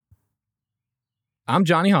I'm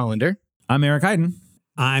Johnny Hollander. I'm Eric Hayden.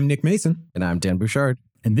 I'm Nick Mason. And I'm Dan Bouchard.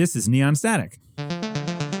 And this is Neon Static.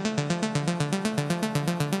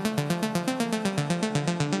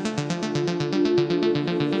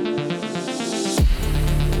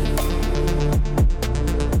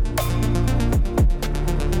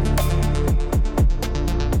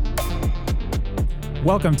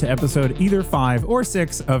 Welcome to episode either 5 or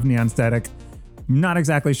 6 of Neon Static. Not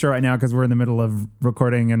exactly sure right now because we're in the middle of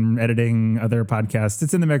recording and editing other podcasts.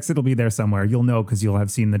 It's in the mix. It'll be there somewhere. You'll know because you'll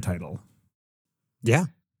have seen the title. Yeah,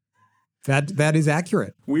 that is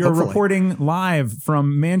accurate. We are reporting live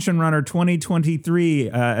from Mansion Runner 2023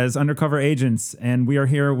 as undercover agents, and we are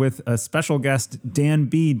here with a special guest, Dan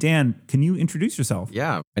B. Dan, can you introduce yourself?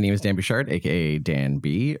 Yeah, my name is Dan Bouchard, aka Dan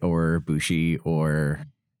B, or Booshy, or...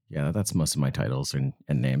 Yeah, that's most of my titles and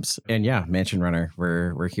names. And yeah, Mansion Runner.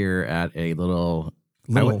 We're here at a little.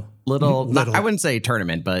 I wouldn't say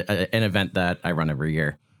tournament, but an event that I run every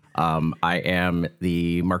year. I am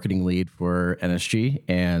the marketing lead for NSG,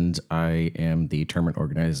 and I am the tournament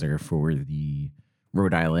organizer for the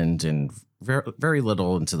Rhode Island and very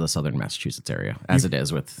little into the southern Massachusetts area, as it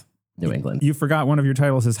is with New England. You forgot one of your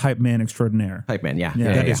titles is Hype Man Extraordinaire. Hype Man, yeah.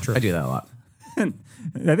 That is true. I do that a lot. I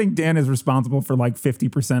think Dan is responsible for like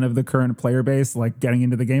 50% of the current player base, like getting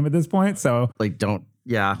into the game at this point. So my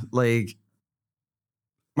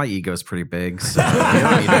ego is pretty big, so you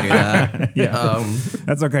don't need to do that. Yeah,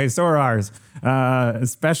 that's okay. So are ours,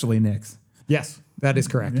 especially Nick's. Yes, that is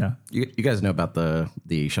correct. Yeah, you guys know about the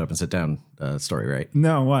shut up and sit down story, right?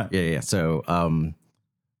 No, what? Yeah. So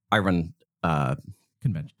I run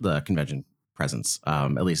the convention presence,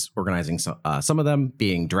 at least organizing some of them,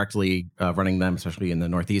 being directly running them, especially in the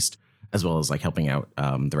Northeast, as well as like helping out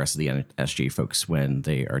the rest of the NSG folks when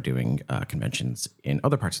they are doing conventions in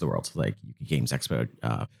other parts of the world, like UK Games Expo,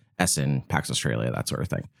 Essen, PAX Australia, that sort of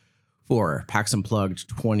thing. For PAX Unplugged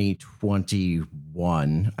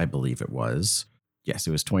 2021, I believe it was. Yes,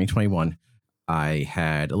 it was 2021. I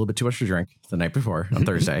had a little bit too much to drink the night before on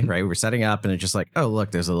Thursday, right? We were setting up and it's just like, oh,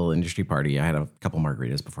 look, there's a little industry party. I had a couple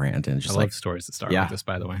margaritas beforehand. And just I love stories that start like this,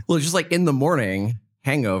 by the way. Well, it's just like in the morning,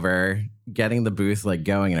 hangover, getting the booth like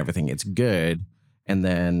going and everything. It's good. And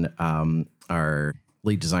then our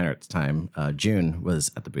lead designer at the time, June, was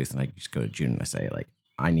at the booth. And I just go to June and I say, like,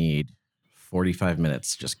 I need 45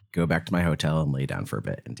 minutes. Just go back to my hotel and lay down for a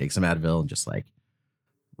bit and take some Advil and just like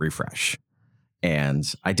refresh. And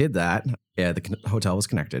I did that. Yeah, the hotel was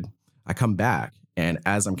connected. I come back, and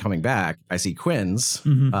as I'm coming back, I see Quinn's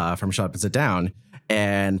from Shut Up and Sit Down,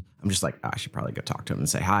 and I'm just like, I should probably go talk to him and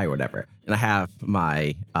say hi or whatever. And I have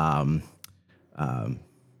my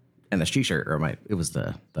NSG shirt, or it was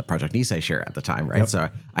the Project Nisei shirt at the time, right? Yep. So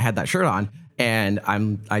I had that shirt on, and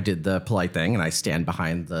I did the polite thing, and I stand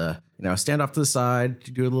behind stand off to the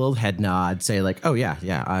side, do a little head nod, say like, oh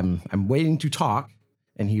yeah, I'm waiting to talk.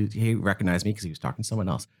 And he recognized me because he was talking to someone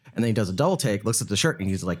else. And then he does a double take, looks at the shirt, and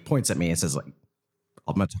he's like points at me and says like,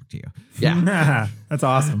 I'm going to talk to you. Yeah. That's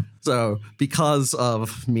awesome. So because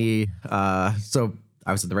of me, so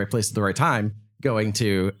I was at the right place at the right time going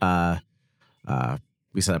to,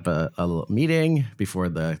 we set up a little meeting before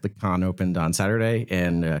the con opened on Saturday,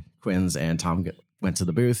 and Quinn's and Tom went to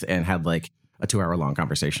the booth and had like a 2-hour long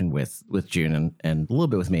conversation with June and a little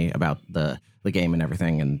bit with me about the game and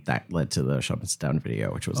everything, and that led to the Shut Up and Sit Down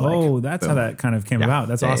video, which was that's how that kind of came about.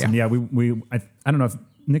 That's awesome. Yeah, I don't know if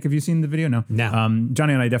Nick, have you seen the video? No.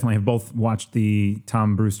 Johnny and I definitely have both watched the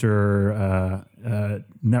Tom Brewster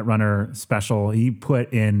Netrunner special. He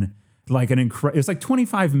put in like it was like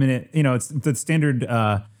 25-minute. It's the standard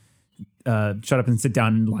Shut Up and Sit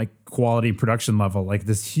Down like quality production level, like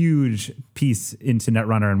this huge piece into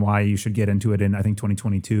Netrunner and why you should get into it in, I think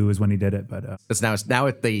 2022 is when he did it. But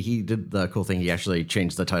he did the cool thing. He actually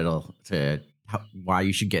changed the title to why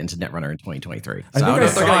you should get into Netrunner in 2023. So I don't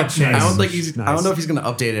know if he's going to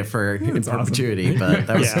update it for in perpetuity, but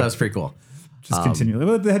that was pretty cool. Just continue.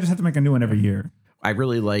 They just have to make a new one every year. I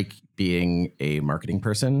really like being a marketing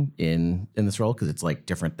person in this role because it's like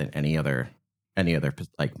different than any other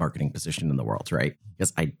like marketing position in the world, right?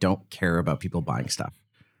 Because I don't care about people buying stuff,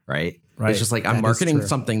 right? It's just like I'm marketing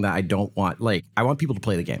something that I don't want. Like I want people to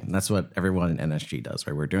play the game, and that's what everyone in NSG does,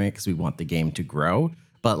 right? We're doing it because we want the game to grow,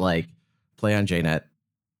 but like play on JNet,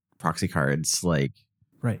 proxy cards, like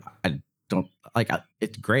right. I don't like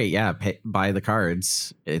it's great, yeah. Buy the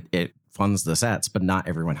cards, it funds the sets, but not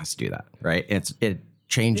everyone has to do that, right? It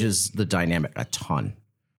changes the dynamic a ton.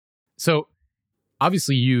 So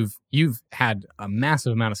obviously you've had a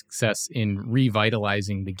massive amount of success in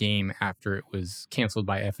revitalizing the game after it was canceled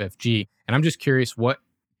by FFG. And I'm just curious, what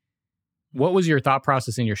what was your thought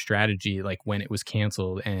process and your strategy like when it was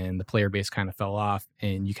canceled and the player base kind of fell off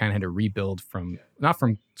and you kind of had to rebuild from, not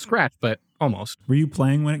from scratch, but almost? Were you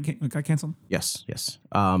playing when it got canceled? Yes.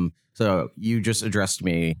 So you just addressed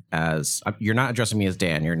me as, you're not addressing me as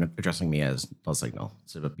Dan, you're addressing me as Null Signal.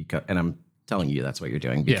 So because, and I'm telling you that's what you're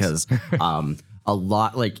doing because a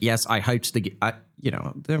lot, like, yes, I hyped the,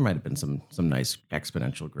 there might have been some nice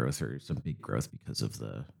exponential growth or some big growth because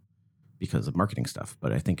of marketing stuff,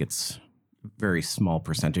 but I think it's very small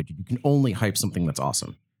percentage. You can only hype something that's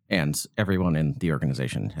awesome, and everyone in the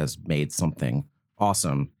organization has made something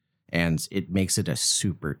awesome, and it makes it a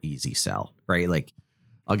super easy sell, right? Like,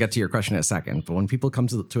 I'll get to your question in a second, but when people come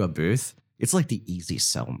to a booth, it's like the easiest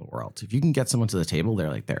sell in the world. If you can get someone to the table,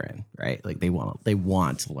 they're in, right? Like they want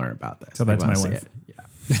to learn about this. So that's my wife. Yeah.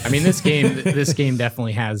 I mean, this game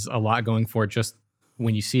definitely has a lot going for it. Just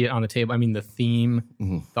when you see it on the table, I mean, the theme,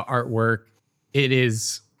 the artwork, it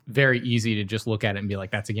is very easy to just look at it and be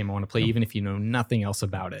like, that's a game I want to play, even if you know nothing else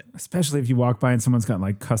about it. Especially if you walk by and someone's got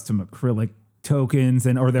like custom acrylic tokens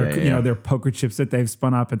or their their poker chips that they've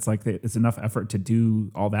spun up. It's like it's enough effort to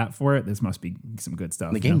do all that for it. This must be some good stuff.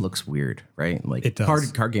 And the game looks weird, right? Like it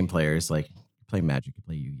does. Card game players, like, play Magic, you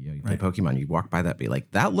play Yu-Gi-Oh, you play Pokemon, you walk by that, be like,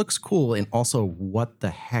 that looks cool, and also what the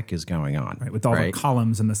heck is going on? Right, with all the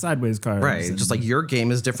columns and the sideways cards. Right, just like your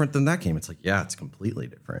game is different than that game. It's like, yeah, it's completely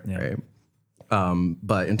different, right?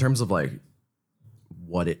 But in terms of like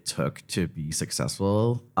what it took to be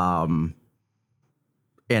successful, and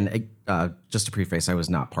just to preface, I was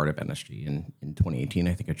not part of NSG in 2018.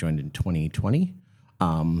 I think I joined in 2020.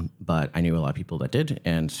 But I knew a lot of people that did,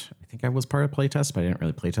 and I think I was part of playtest, but I didn't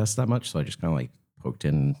really playtest that much. So I just kind of like poked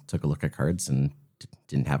in, took a look at cards, and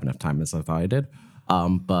didn't have enough time as I thought I did.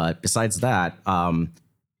 But besides that, and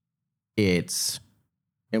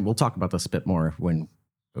we'll talk about this a bit more when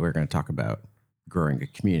we're going to talk about growing a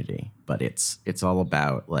community. But it's all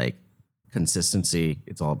about like consistency.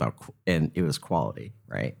 It's all about, and it was quality,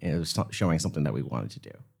 right? And it was showing something that we wanted to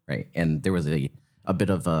do, right? And there was a bit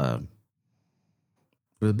of a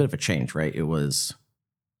change, right? It was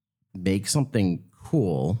make something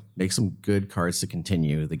cool, make some good cards to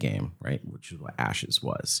continue the game, right? Which is what Ashes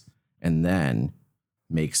was. And then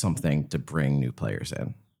make something to bring new players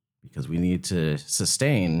in, because we need to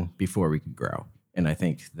sustain before we could grow. And I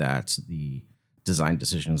think that the design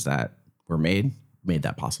decisions that were made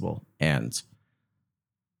that possible. And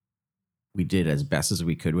we did as best as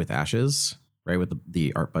we could with Ashes, right? With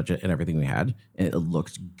the art budget and everything we had. And it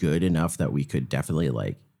looked good enough that we could definitely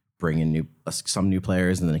like bring in some new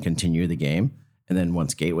players and then continue the game. And then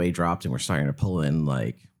once Gateway dropped and we're starting to pull in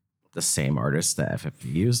like the same artists that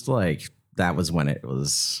FFP used, like that was when it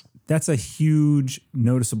was. That's a huge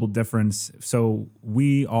noticeable difference. So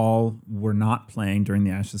we all were not playing during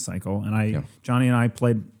the Ashes cycle, and Johnny and I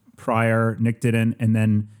played prior. Nick didn't, and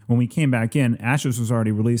then when we came back in, Ashes was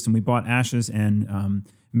already released, and we bought Ashes and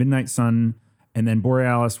Midnight Sun, and then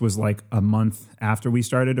Borealis was like a month after we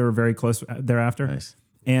started, or very close thereafter. Nice.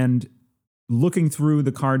 And looking through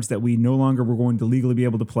the cards that we no longer were going to legally be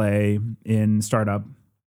able to play in Startup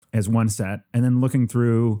as one set, and then looking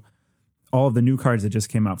through all of the new cards that just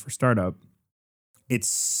came out for Startup, it's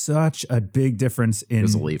such a big difference in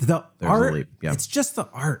the art. Yeah. It's just the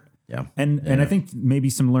art. Yeah. And I think maybe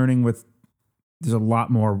some learning with, there's a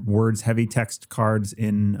lot more words, heavy text cards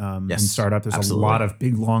in Startup. There's a lot of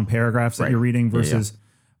big, long paragraphs that you're reading versus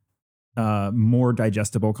more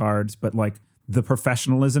digestible cards. But like the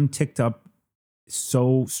professionalism ticked up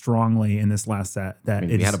so strongly in this last set that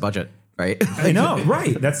we had a budget, right? I know,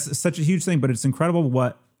 right. That's such a huge thing, but it's incredible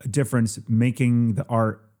what a difference making the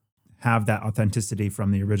art have that authenticity from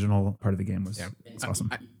the original part of the game was. Yeah. It's awesome.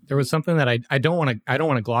 There was something that I don't want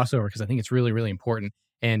to gloss over because I think it's really, really important.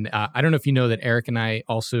 And I don't know if you know that Eric and I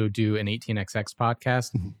also do an 18xx podcast,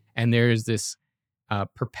 and there's this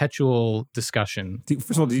perpetual discussion.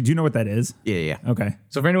 First of all, do you know what that is? Yeah. Okay.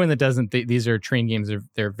 So for anyone that doesn't, these are train games.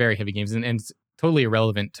 They're very heavy games, and it's totally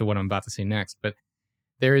irrelevant to what I'm about to say next. But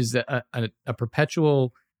there is a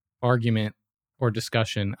perpetual argument or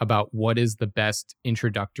discussion about what is the best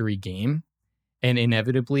introductory game. And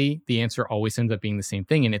inevitably, the answer always ends up being the same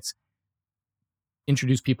thing. And it's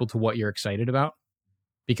introduce people to what you're excited about,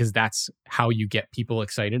 because that's how you get people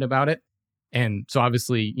excited about it. And so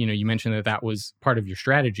obviously, you mentioned that was part of your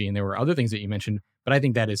strategy, and there were other things that you mentioned, but I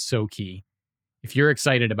think that is so key. If you're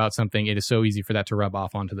excited about something, it is so easy for that to rub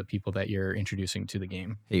off onto the people that you're introducing to the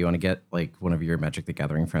game. Hey, you want to get like one of your Magic the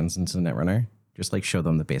Gathering friends into Netrunner? Just like show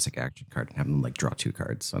them the basic action card and have them like draw 2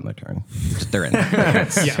 cards on their turn. They're in.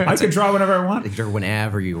 I can draw whenever I want. Draw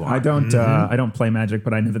whenever you want. I don't play Magic,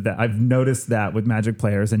 but I know that I've noticed that with Magic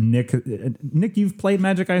players. And Nick, you've played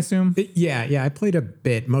Magic, I assume? Yeah. I played a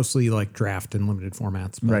bit, mostly like draft and limited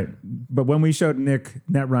formats. But. Right. But when we showed Nick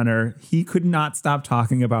Netrunner, he could not stop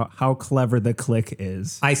talking about how clever the click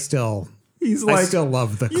is. I still He's like, I still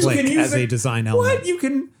love the click as a design element. What? You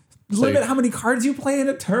can limit how many cards you play in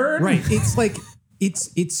a turn? Right. It's like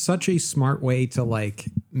it's such a smart way to like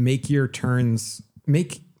make your turns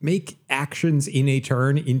make actions in a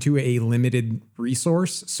turn into a limited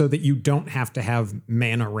resource so that you don't have to have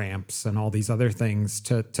mana ramps and all these other things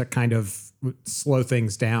to kind of slow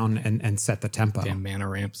things down and set the tempo. Damn mana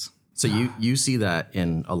ramps. So you see that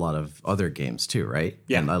in a lot of other games too, right?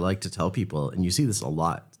 Yeah. And I like to tell people, and you see this a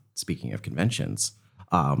lot, speaking of conventions,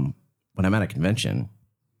 when I'm at a convention,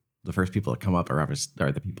 the first people that come up are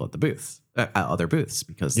the people at the booths, other booths,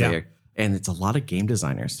 because and it's a lot of game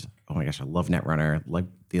designers. Oh my gosh, I love Netrunner. Like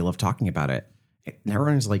they love talking about it.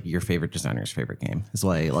 Netrunner is like your favorite designer's favorite game, is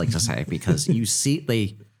what I like to say, because you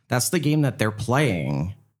see that's the game that they're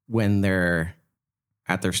playing when they're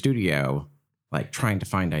at their studio, like trying to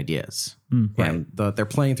find ideas. And they're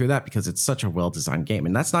playing through that because it's such a well-designed game.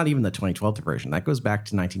 And that's not even the 2012 version. That goes back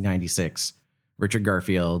to 1996, Richard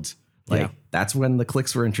Garfield. That's when the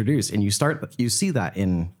clicks were introduced. And you see that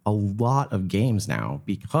in a lot of games now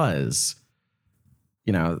because,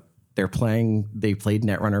 they played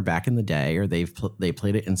Netrunner back in the day, or they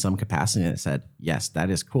played it in some capacity and it said, yes, that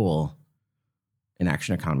is cool. An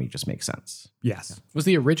action economy just makes sense. Yes. Was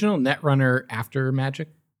the original Netrunner after Magic?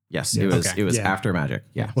 Yes, it was after Magic.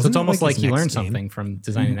 Yeah. So it's almost like his he next learned game? something from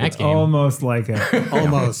designing the next game. Almost like it.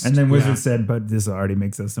 Almost. And then Wizard said, but this already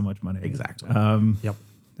makes us so much money. Exactly. Yep.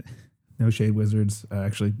 No shade, Wizards.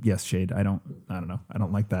 Actually, yes, shade. I don't know. I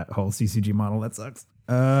don't like that whole CCG model. That sucks.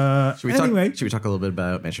 Should we talk a little bit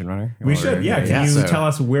about Mission Runner? We should. Yeah. Can you tell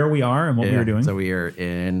us where we are and what we are doing? So we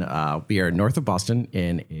are north of Boston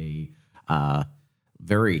in a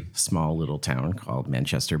very small little town called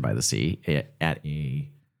Manchester by the Sea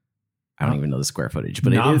I don't even know the square footage,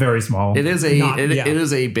 but not very small. It is it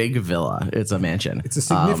is a big villa. It's a mansion. It's a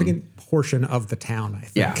significant portion of the town, I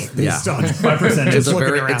think. Yeah.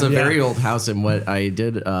 5%. It's a very old house. And what I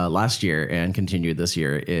did last year and continued this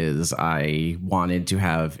year is I wanted to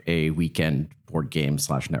have a weekend board game /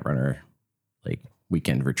 Netrunner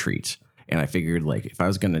weekend retreat. And I figured if I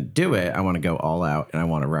was going to do it, I want to go all out and I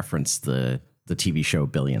want to reference the TV show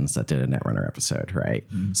Billions that did a Netrunner episode, right?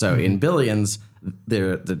 Mm-hmm. So in Billions,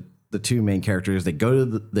 the two main characters, they go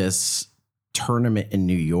to this tournament in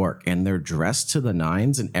New York and they're dressed to the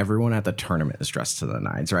nines, and everyone at the tournament is dressed to the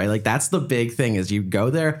nines, right? That's the big thing is you go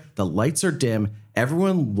there, the lights are dim,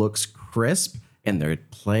 everyone looks crisp, and they're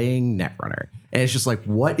playing Netrunner. And it's just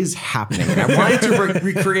what is happening? And I wanted to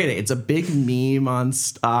recreate it. It's a big meme on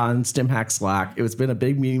StimHack Slack. It's been a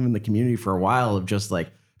big meme in the community for a while of just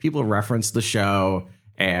people reference the show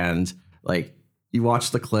and you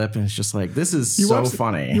watch the clip and it's just this is so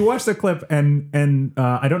funny. You watch the clip and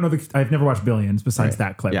I don't know I've never watched Billions besides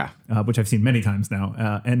that clip, which I've seen many times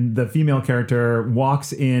now. And the female character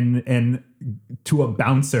walks in and to a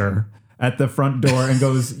bouncer at the front door and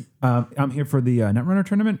goes, I'm here for the Netrunner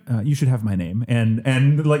tournament. You should have my name. And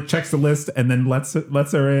checks the list and then lets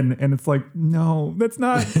her in. And it's no, that's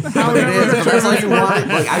not how it is.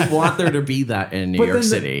 I want there to be that in New York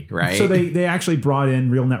City, right? So they actually brought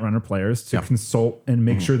in real Netrunner players to consult and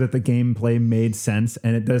make sure that the gameplay made sense.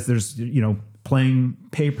 And it does. There's playing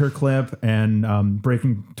paperclip and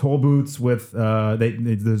breaking toll booths with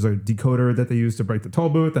there's a decoder that they use to break the toll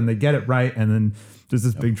booth, and they get it right, and then there's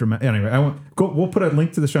this big dramatic. Anyway, we'll put a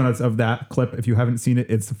link to the show notes of that clip if you haven't seen it.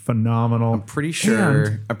 It's phenomenal. I'm pretty sure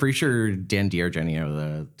Dan D'Argenio,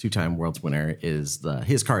 the 2-time world's winner,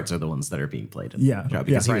 his cards are the ones that are being played in the show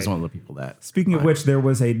because he was one of the people that. Speaking of which, there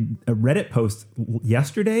was a Reddit post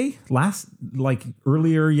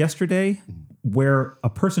earlier yesterday, where a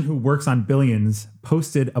person who works on Billions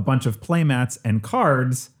posted a bunch of playmats and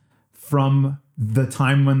cards from the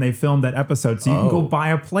time when they filmed that episode. So you can go buy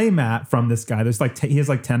a playmat from this guy. There's he has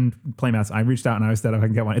 10 playmats. I reached out and I said if I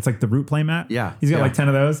can get one. It's the root playmat. Yeah. He's got 10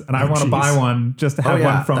 of those, and I want to buy one just to have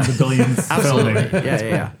one from the Billions filming.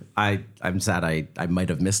 Yeah. I'm sad I might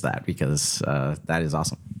have missed that because that is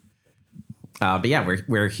awesome. But yeah,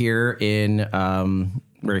 we're here in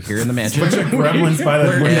we're here in the mansion. Gremlins by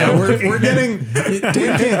the window. We're getting.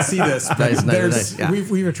 Dan can't see this, but nice.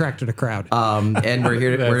 We've attracted a crowd. And we're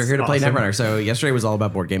here to play Netrunner. So yesterday was all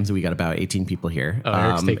about board games. We got about 18 people here,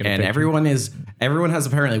 and everyone has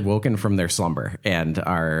apparently woken from their slumber and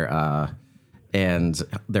are and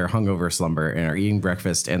they're hungover slumber and are eating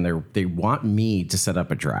breakfast, and they want me to set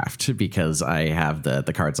up a draft because I have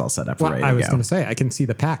the cards all set up. Well, ready I to was go. going to say I can see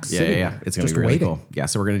the packs. Yeah. It's going to be really cool. Yeah,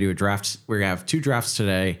 so we're going to do a draft. We're going to have 2 drafts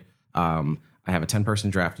today. I have a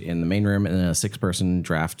 10-person draft in the main room and then a 6-person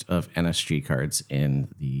draft of NSG cards in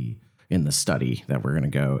the study that we're going to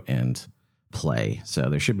go and play. So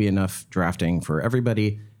there should be enough drafting for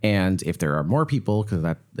everybody. And if there are more people, because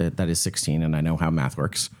that is 16, and I know how math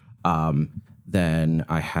works, then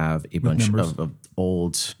I have a bunch of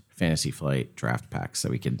old Fantasy Flight draft packs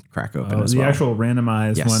that we can crack open as well. The actual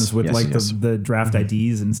randomized ones with the draft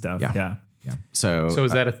IDs and stuff. Yeah. So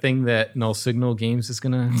is that a thing that Null Signal Games is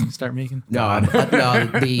going to start making? No,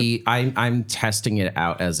 I'm testing it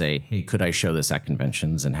out as hey, could I show this at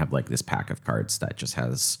conventions and have like this pack of cards that just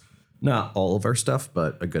has not all of our stuff,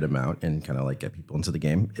 but a good amount, and kind of like get people into the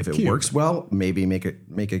game. If it works well, maybe make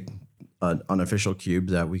an unofficial cube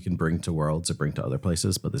that we can bring to Worlds or bring to other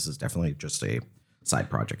places. But this is definitely just a side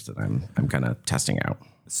project that I'm kind of testing out.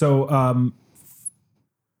 So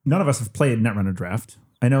none of us have played Netrunner Draft.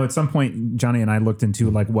 I know at some point Johnny and I looked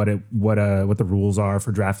into like what the rules are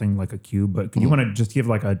for drafting like a cube, but you want to just give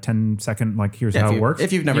like a 10-second like here's how it works?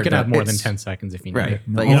 If you've never you can have more than 10 seconds if you need it.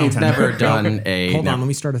 Like if you've never done a Hold on, let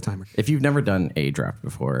me start a timer. If you've never done a draft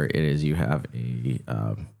before, it is you have a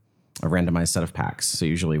randomized set of packs. So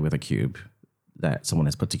usually with a cube that someone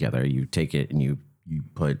has put together, you take it and you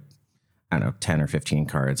put 10 or 15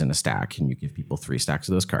 cards in a stack, and you give people 3 stacks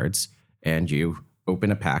of those cards, and you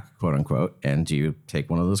open a pack, quote unquote, and you take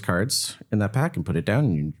one of those cards in that pack and put it down,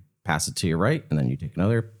 and you pass it to your right, and then you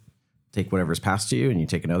take whatever's passed to you, and you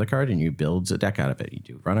take another card, and you build a deck out of it. You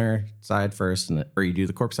do runner side first, or you do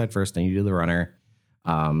the corpse side first, then you do the runner,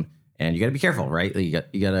 and you got to be careful, right? You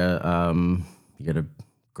got to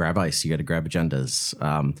grab ice, you got to grab agendas.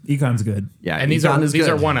 Econ's good, yeah, and these are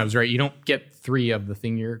 1-ofs, right? You don't get 3 of the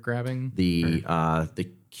thing you're grabbing. The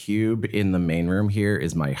cube in the main room here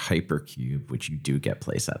is my hyper cube, which you do get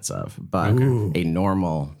play sets of, but a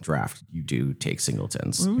normal draft you do take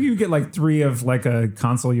singletons. Well, you get like 3 of like a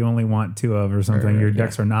console you only want 2 of or something. Your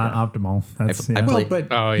decks are not optimal. That's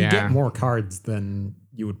you get more cards than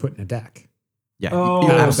you would put in a deck. Yeah, you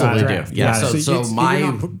absolutely do. Yeah, so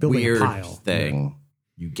my weird thing,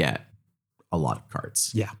 you get a lot of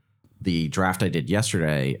cards. Yeah. The draft I did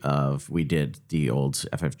yesterday we did the old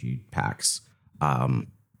FFG packs.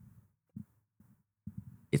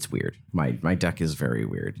 It's weird. My deck is very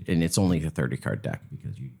weird, and it's only a 30-card deck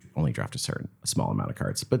because you only draft a small amount of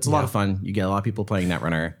cards. But it's a lot of fun. You get a lot of people playing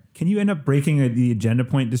Netrunner. Can you end up breaking the agenda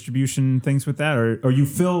point distribution things with that, or don't you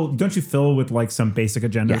fill with like some basic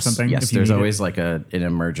agenda or something? Yes, there's always like an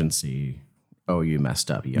emergency. Oh, you messed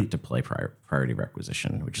up. You have to play priority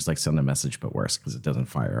requisition, which is like send a message but worse because it doesn't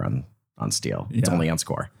fire on steel. It's only on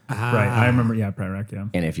score. Right. I remember. Yeah, Priorec. Yeah.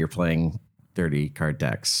 And if you're playing 30-card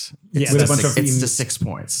decks, it's to 6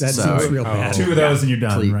 points. That seems real bad. 2 of those and you're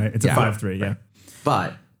done, right? It's a 5-3, yeah.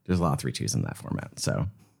 But there's a lot of 3-2s in that format. So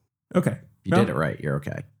okay. You did it right. You're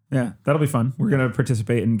okay. Yeah, that'll be fun. We're going to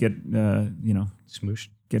participate and get, smooshed.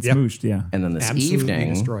 Smooshed, yeah. And then this Absolutely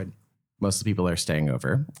evening, destroyed. Most of the people that are staying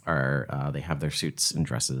over they have their suits and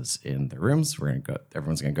dresses in their rooms.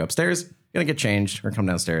 Everyone's going to go upstairs, going to get changed. We're going to come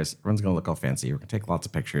downstairs. Everyone's going to look all fancy. We're going to take lots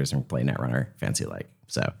of pictures and play Netrunner fancy-like.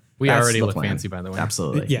 So we already look fancy, by the way.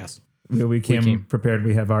 Absolutely. Yes. We came prepared.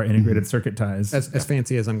 We have our integrated circuit ties. As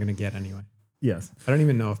fancy as I'm going to get anyway. Yes. I don't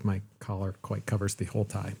even know if my collar quite covers the whole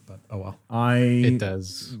tie, but oh well. It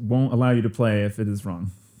does. Won't allow you to play if it is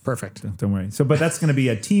wrong. Perfect. Don't worry. But that's going to be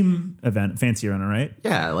a team event, Fancy Runner, right?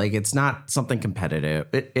 Yeah, like it's not something competitive.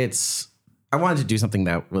 I wanted to do something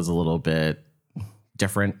that was a little bit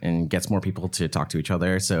different and gets more people to talk to each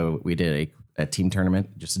other. So we did a team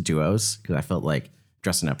tournament, just duos, because I felt like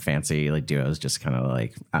dressing up fancy like duos, just kind of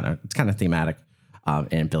like, I don't know, it's kind of thematic.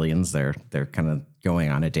 And Billions, they're kind of going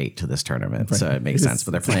on a date to this tournament, right. So it makes sense.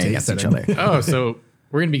 But they're playing against each other. Oh, so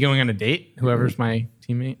we're gonna be going on a date. Whoever's my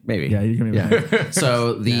teammate, maybe. Yeah, you're gonna be. Yeah.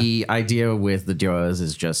 So the idea with the duos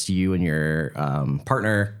is just you and your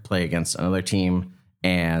partner play against another team,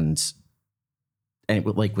 and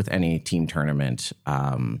like with any team tournament,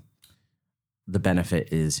 the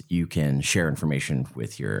benefit is you can share information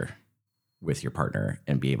with your partner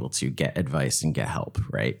and be able to get advice and get help,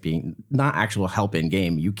 right? Being not actual help in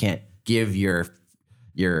game. You can't give your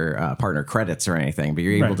partner credits or anything, but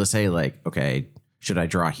you're able to say like, okay, should I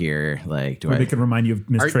draw here? Like, they can remind you of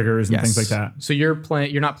missed triggers and things like that. So you're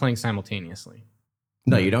not playing simultaneously.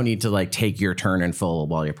 No, you don't need to like take your turn in full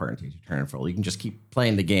while your partner takes your turn in full. You can just keep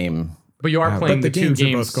playing the game But you are playing but the the two games are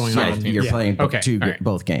games both going Yeah, on. you're playing Okay, all right.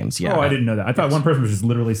 both games. Yeah. Oh, I didn't know that. I thought one person was just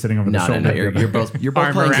literally sitting over the No, shoulder. You're both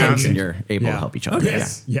Arm playing around. games and you're able to Yeah. help each other. Okay.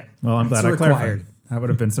 Yes. Yeah. Well, I'm glad It's I clarified. required. I would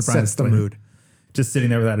have been surprised. Sets the mood. Just sitting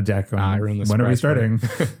there without a deck going, I ruined the when are we surprise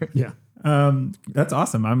starting? Yeah. That's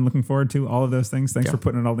awesome. I'm looking forward to all of those things. Thanks for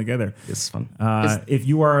putting it all together. It's fun. If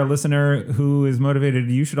you are a listener who is motivated,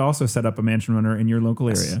 you should also set up a mansion runner in your local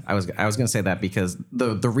area. I was going to say that because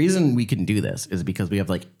the reason we can do this is because we have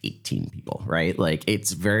like 18 people, right? Like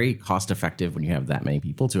it's very cost effective when you have that many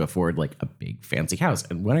people to afford like a big fancy house.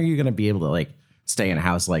 And when are you going to be able to like stay in a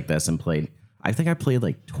house like this and play? I think I played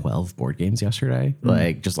like 12 board games yesterday,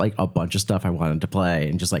 like just like a bunch of stuff I wanted to play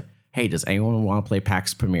and just like, hey, does anyone want to play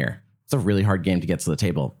PAX Premier? It's a really hard game to get to the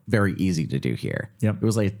table. Very easy to do here. Yep. There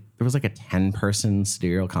was like a 10-person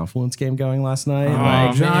Serial Confluence game going last night.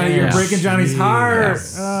 Oh, Johnny, you're breaking Johnny's heart.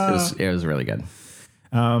 It was really good.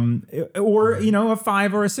 Or, a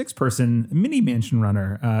 5 or a 6 person mini mansion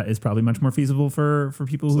runner is probably much more feasible for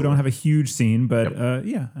people who don't have a huge scene. But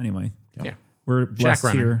anyway. Yeah. We're blessed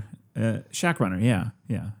runner. here. Shack runner. Yeah.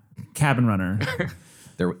 Cabin runner.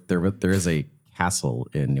 There is a castle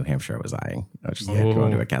in New Hampshire I was eyeing. I was just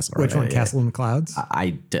going to a castle. Which one? Yeah. Castle in the Clouds?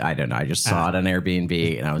 I don't know. I just saw it on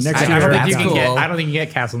Airbnb and I was Next I year, don't that's think you can cool. get. I don't think you can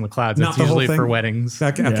get Castle in the Clouds. Not It's the whole usually for thing? weddings.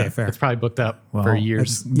 Okay, fair. It's probably booked up for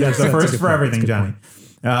years. There's a that's a first good for point. everything, That's a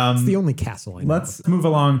good Johnny. It's the only castle I know. Let's move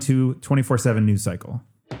along to 24/7 news cycle.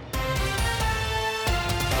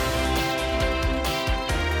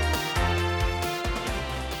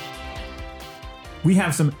 We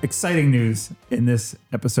have some exciting news in this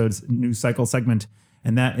episode's news cycle segment,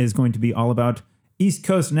 and that is going to be all about East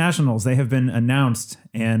Coast Nationals. They have been announced,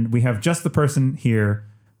 and we have just the person here.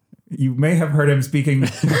 You may have heard him speaking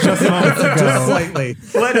just moments ago. Just slightly.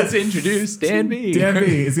 Let us introduce Dan B. Dan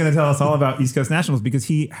B is going to tell us all about East Coast Nationals because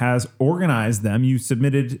he has organized them. You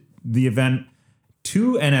submitted the event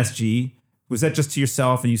to NSG. Was that just to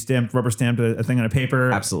yourself and you rubber stamped a thing on a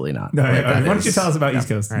paper? absolutely not. No, Like, why that don't you is- tell us about East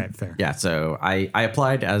Coast? All right, fair. Yeah, so I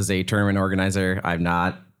applied as a tournament organizer. I'm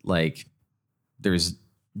not like there's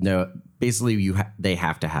no basically they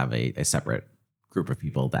have to have a separate group of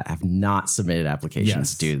people that have not submitted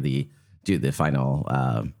applications Yes. to the final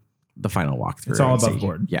walkthrough. It's all and above see-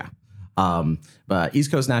 board. Yeah. But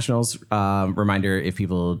East Coast Nationals, reminder if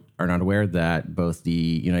people are not aware that both the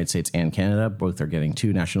United States and Canada both are getting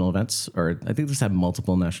 2 national events, or I think this have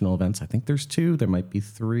multiple national events. I think there's 2. There might be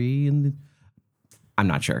 3 I'm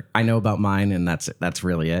not sure. I know about mine, and that's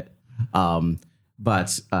really it.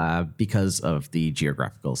 But because of the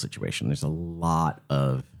geographical situation, there's a lot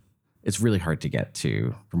of. It's really hard to get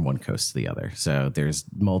to from one coast to the other. So there's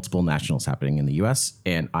multiple nationals happening in the U.S.,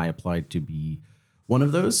 and I applied to be one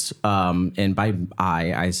of those. And by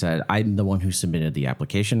I said I'm the one who submitted the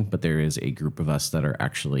application, but there is a group of us that are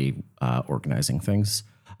actually organizing things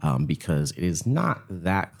because it is not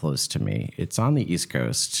that close to me. It's on the East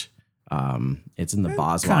Coast. It's in the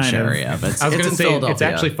Boswash kind of. area, but it's I was in going to say Philadelphia. it's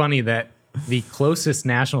actually funny that the closest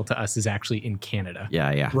national to us is actually in Canada.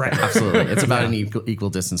 Yeah, Right. absolutely. It's about an equal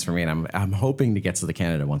distance for me, and I'm hoping to get to the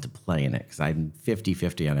Canada one to play in it because I'm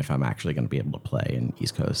 50-50 on if I'm actually going to be able to play in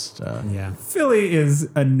East Coast. Yeah. Philly is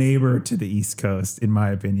a neighbor to the East Coast, in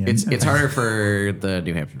my opinion. It's harder for the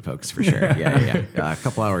New Hampshire folks for sure. Yeah. A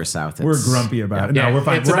couple hours south. We're grumpy about it. Yeah, No, we're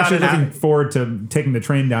fine. it's We're about actually an looking forward to taking the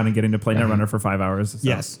train down and getting to play Netrunner for 5 hours. So.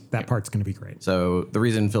 Yes, that part's going to be great. So the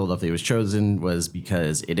reason Philadelphia was chosen was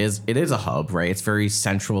because it is a hub, right? It's very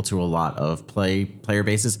central to a lot of player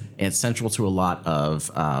bases, and it's central to a lot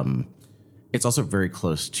of. It's also very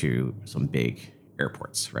close to some big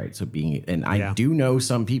airports, right? So I do know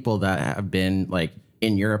some people that have been like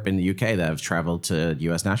in Europe and the UK that have traveled to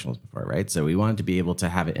U.S. nationals before, right? So we wanted to be able to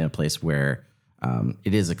have it in a place where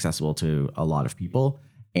it is accessible to a lot of people.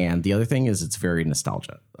 And the other thing is it's very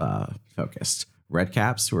nostalgia focused. Red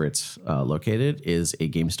Caps, where it's located, is a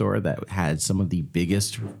game store that had some of the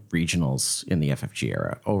biggest regionals in the FFG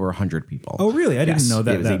era, over 100 people. Oh, really? I didn't know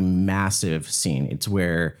that. It was a massive scene. It's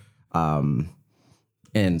where,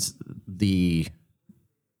 and the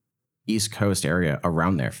East Coast area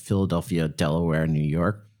around there, Philadelphia, Delaware, New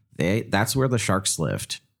York, that's where the Sharks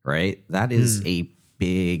lived, right? That is a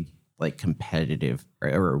big, like, competitive,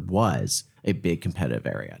 or was a big competitive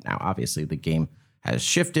area. Now, obviously, the game has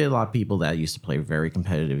shifted. A lot of people that used to play very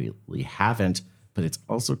competitively haven't, but it's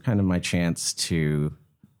also kind of my chance to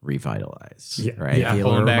revitalize, right? Yeah, Be able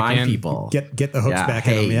pull to 'em back remind in. people. Get the hooks back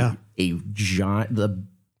hey, in them. the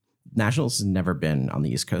Nationals has never been on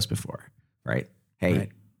the East Coast before, right? Hey,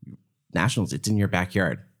 Nationals, it's in your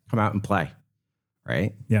backyard. Come out and play,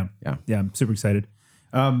 right? Yeah. I'm super excited.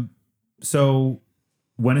 So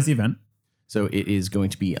when is the event? So it is going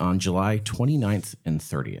to be on July 29th and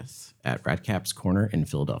 30th at Radcap's Corner in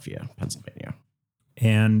Philadelphia, Pennsylvania.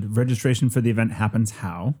 And registration for the event happens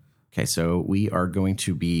how? Okay, so we are going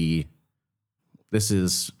to be, this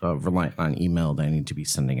is reliant on email that I need to be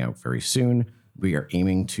sending out very soon. We are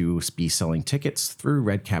aiming to be selling tickets through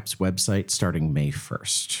Redcap's website starting May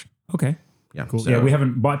 1st. Okay. Yeah, cool. So, Yeah, we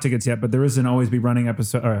haven't bought tickets yet, but there is an Always Be Running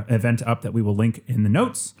episode or event up that we will link in the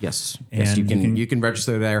notes. Yes. And Yes, you can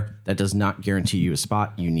register there. That does not guarantee you a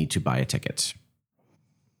spot. You need to buy a ticket.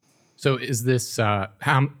 So is this how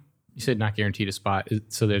you said not guaranteed a spot?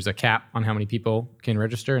 So there's a cap on how many people can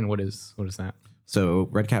register, and what is that? So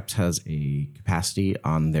Redcaps has a capacity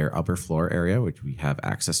on their upper floor area, which we have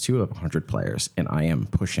access to, of 100 players, and I am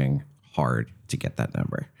pushing hard to get that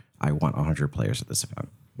number. I want 100 players at this event.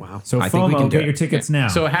 Wow. So I think we FOMO, can do get it. your tickets now.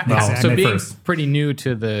 So May being 1st. pretty new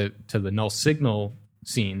to the null signal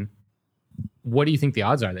scene, what do you think the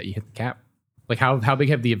odds are that you hit the cap? Like how big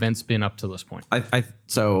have the events been up to this point?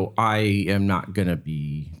 So I am not going to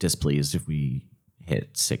be displeased if we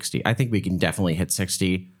hit 60. I think we can definitely hit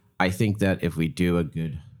 60. I think that if we do a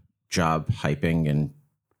good job hyping and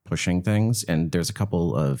pushing things, and there's a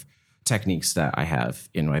couple of techniques that I have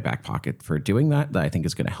in my back pocket for doing that I think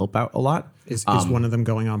is going to help out a lot. Is one of them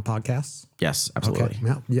going on podcasts? Yes, absolutely.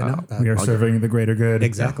 Okay. Yeah, we are serving the greater good.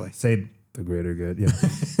 Exactly. Say the greater good. Yeah.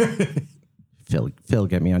 Phil,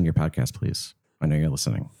 get me on your podcast, please. I know you're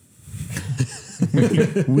listening.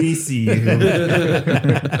 We see you.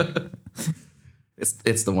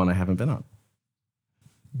 It's the one I haven't been on.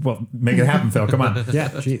 Well, make it happen, Phil. Come on. Yeah,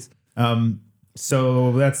 jeez.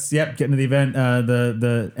 So that's getting to the event.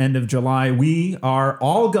 The end of July. We are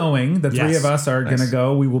all going. The three of us are going to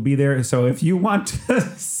go. We will be there. So if you want to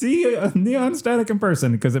see Neon Static in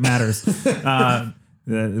person, because it matters,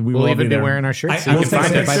 we will even be there. wearing our shirts. So I you will can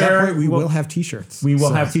find say us. by that point we will have T-shirts. We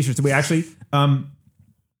will have T-shirts. We actually,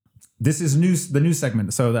 this is the news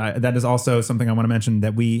segment. So that is also something I want to mention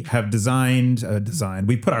that we have designed.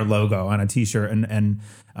 We put our logo on a T-shirt and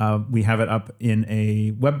we have it up in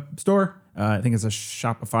a web store. I think it's a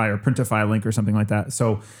Shopify or Printify link or something like that.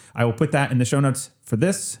 So I will put that in the show notes for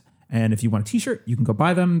this. And if you want a T-shirt, you can go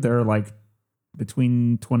buy them. They're like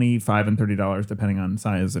between $25 and $30, depending on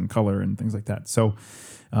size and color and things like that. So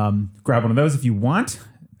grab one of those if you want.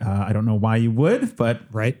 I don't know why you would, but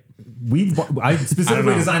right. I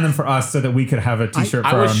specifically designed them for us so that we could have a T-shirt.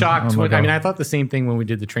 I was shocked when I thought the same thing when we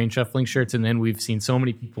did the train shuffling shirts, and then we've seen so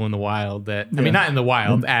many people in the wild that I mean, not in the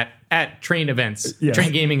wild at train events,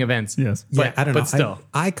 train gaming events. Yes, but, I don't know. But still,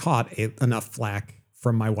 I caught enough flack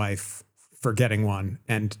from my wife for getting one,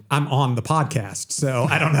 and I'm on the podcast, so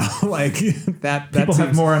I don't know. Like that. People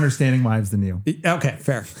have more understanding wives than you. Okay,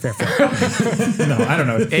 fair. No, I don't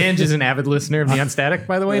know. Ange is an avid listener of Neon Static,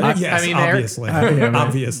 by the way. Yes, I mean, obviously.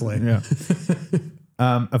 Obviously. Yeah.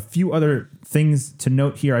 A few other things to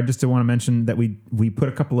note here. I just want to mention that we put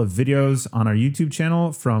a couple of videos on our YouTube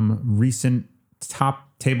channel from recent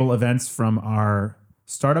top table events from our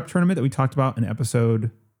startup tournament that we talked about in episode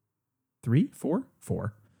 4.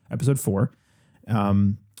 Episode 4.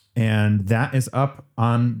 And that is up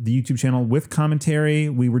on the YouTube channel with commentary.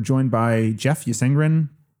 We were joined by Jeff Yasengren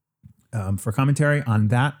for commentary on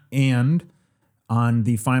that and on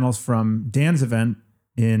the finals from Dan's event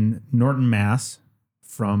in Norton, Mass.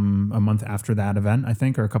 From a month after that event, I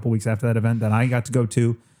think, or a couple weeks after that event that I got to go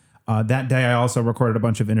to. That day, I also recorded a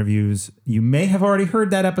bunch of interviews. You may have already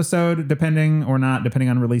heard that episode, depending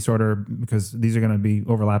on release order, because these are going to be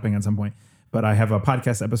overlapping at some point. But I have a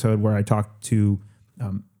podcast episode where I talked to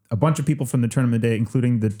a bunch of people from the tournament day,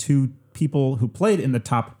 including the two people who played in the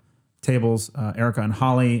top tables, Erica and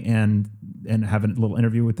Holly, and have a little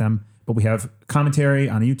interview with them. But we have commentary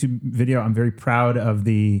on a YouTube video. I'm very proud of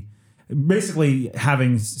basically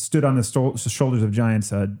having stood on the shoulders of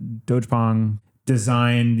giants. Dojepong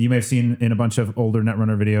designed, you may have seen in a bunch of older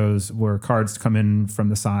Netrunner videos where cards come in from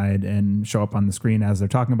the side and show up on the screen as they're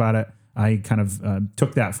talking about it. I kind of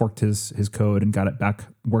took that, forked his code, and got it back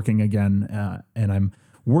working again. And I'm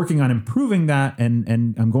working on improving that. And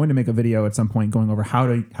I'm going to make a video at some point going over how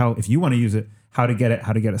if you want to use it, how to get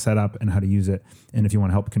it set up, and how to use it. And if you want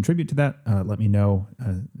to help contribute to that, let me know.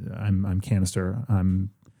 I'm Canister. I'm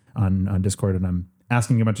on Discord, and I'm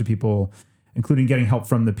asking a bunch of people, including getting help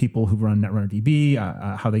from the people who run Netrunner DB,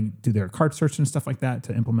 how they do their card search and stuff like that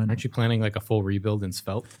to implement. Aren't you planning like a full rebuild in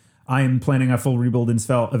Svelte? I am planning a full rebuild in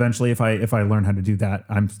Svelte eventually if I learn how to do that.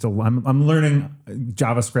 I'm learning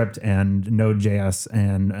JavaScript and Node.js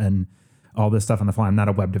and all this stuff on the fly. I'm not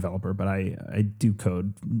a web developer, but I do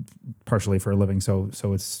code partially for a living, so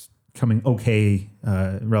it's coming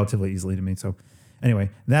relatively easily to me. So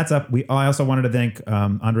Anyway, that's up. I also wanted to thank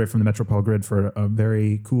Andre from the Metropole Grid for a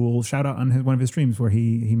very cool shout out on one of his streams where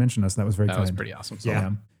he mentioned us. That was very kind. That was pretty awesome. So.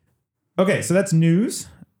 Yeah. Okay, so that's news.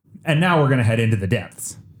 And now we're going to head into the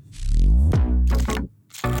depths.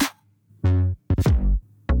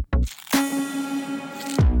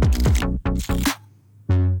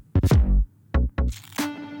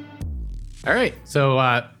 All right.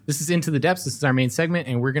 So this is Into the Depths. This is our main segment,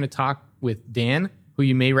 and we're going to talk with Dan, who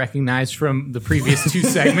you may recognize from the previous two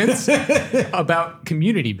segments, about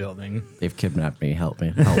community building. They've kidnapped me. Help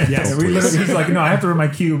me. Yeah, he's like, no, I have to run my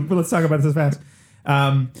cube, but let's talk about this fast.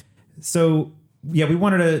 We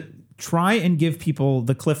wanted to try and give people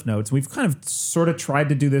the cliff notes. We've kind of sort of tried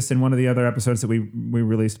to do this in one of the other episodes that we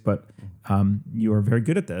released, but you are very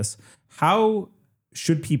good at this. How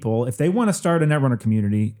should people, if they want to start a Netrunner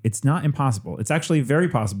community, it's not impossible. It's actually very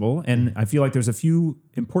possible. And I feel like there's a few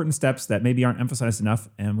important steps that maybe aren't emphasized enough.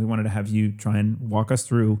 And we wanted to have you try and walk us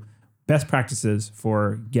through best practices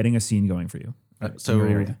for getting a scene going for you.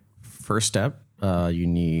 So first step, you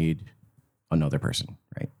need another person,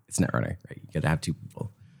 right? It's Netrunner, right? You got to have two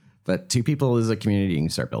people. But two people is a community. You can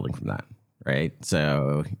start building from that, right?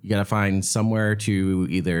 So you got to find somewhere to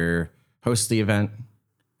either host the event,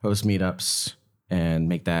 host meetups, and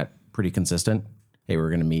make that pretty consistent. Hey, we're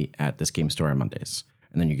going to meet at this game store on Mondays.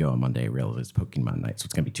 And then you go on Monday, realize it's Pokemon night. So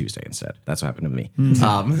it's going to be Tuesday instead. That's what happened to me.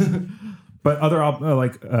 But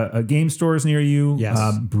other game stores near you,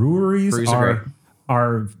 yes. Breweries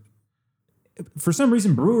are for some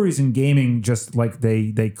reason, breweries and gaming just like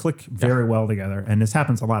they click very well together. And this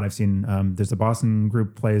happens a lot. I've seen there's a Boston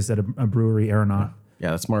group plays at a brewery, Aeronaut. Yeah,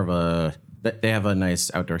 that's more of they have a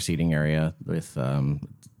nice outdoor seating area with a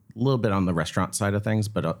little bit on the restaurant side of things,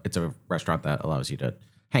 but it's a restaurant that allows you to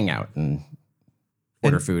hang out and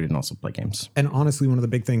order food and also play games. And honestly, one of the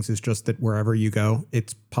big things is just that wherever you go,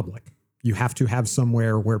 it's public. You have to have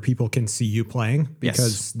somewhere where people can see you playing,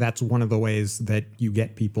 because that's one of the ways that you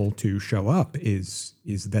get people to show up is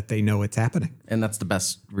that they know it's happening. And that's the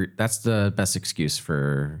best excuse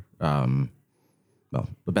for, the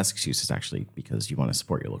best excuse is actually because you want to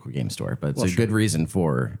support your local game store, but it's a good reason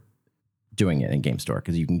for doing it in game store,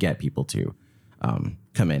 because you can get people to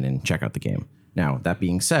come in and check out the game. Now, that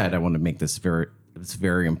being said, I want to make this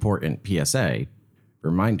very important PSA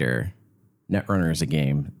reminder. Netrunner is a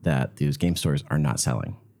game that these game stores are not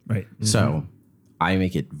selling. Right. Mm-hmm. So I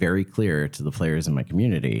make it very clear to the players in my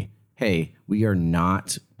community, hey, we are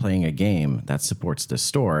not playing a game that supports this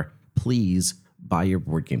store. Please buy your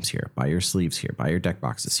board games here, buy your sleeves here, buy your deck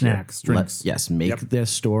boxes Snacks, here. drinks. Make the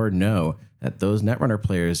store know that those Netrunner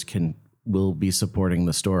players will be supporting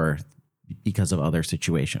the store because of other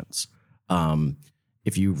situations.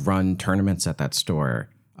 If you run tournaments at that store,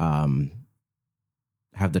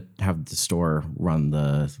 have the store run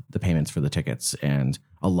the payments for the tickets, and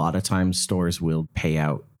a lot of times stores will pay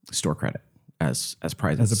out store credit as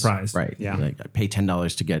prizes. As a prize, right? Yeah, like I pay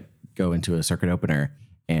 $10 to go into a circuit opener,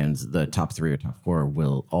 and the top 3 or top 4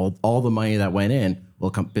 will all the money that went in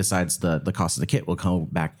will come, besides the cost of the kit, will come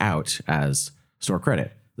back out as store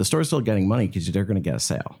credit. The store's still getting money because they're going to get a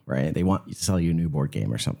sale, right? They want you to sell you a new board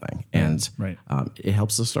game or something, and it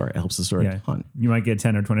helps the store. It helps the store a ton. You might get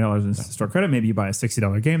 $10 or $20 in store credit. Maybe you buy a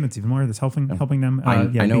 $60 game that's even more. That's helping them.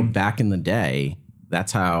 I know back in the day,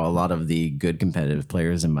 that's how a lot of the good competitive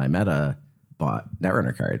players in my meta bought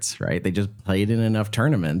Netrunner cards, right? They just played in enough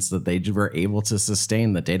tournaments that they were able to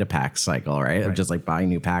sustain the data pack cycle, right? Of just like buying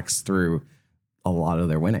new packs through a lot of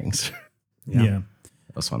their winnings. Yeah.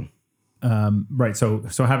 That was fun. Right. So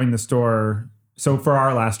having the store. So for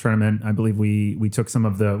our last tournament, I believe we took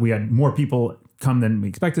we had more people come than we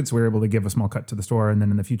expected. So we were able to give a small cut to the store. And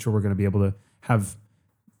then in the future, we're going to be able to have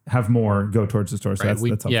more go towards the store. So that's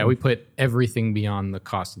helpful. Yeah, we put everything beyond the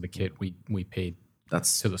cost of the kit. We paid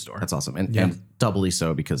to the store. That's awesome. And doubly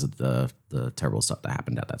so because of the terrible stuff that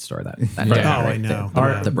happened at that store that day, I know.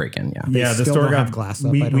 The break-in. The store got glass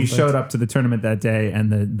up. We showed up to the tournament that day,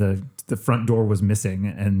 and the front door was missing,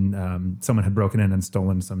 and someone had broken in and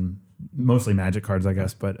stolen some mostly Magic cards, I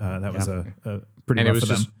guess. But that was a pretty rough for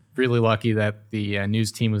them. Just really lucky that the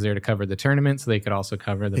news team was there to cover the tournament, so they could also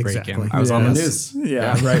cover the break-in. I was on the news.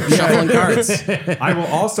 Yeah, right. Shuffling cards. I will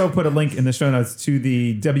also put a link in the show notes to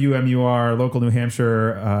the WMUR local New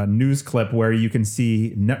Hampshire news clip where you can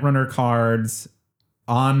see Netrunner cards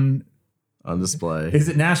on display. Is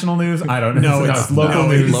it national news? I don't know. No, it's local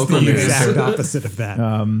news. Local news. The exact opposite of that.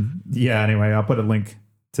 Anyway, I'll put a link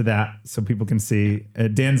to that so people can see.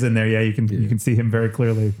 Dan's in there. Yeah, you can see him very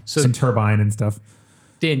clearly. Some turbine and stuff.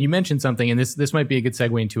 Dan, you mentioned something, and this might be a good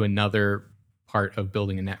segue into another part of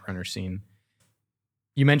building a Netrunner scene.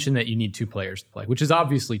 You mentioned that you need 2 players to play, which is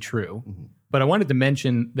obviously true. But I wanted to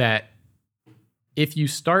mention that if you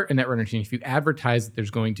start a Netrunner team, if you advertise that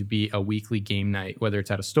there's going to be a weekly game night, whether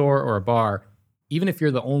it's at a store or a bar, even if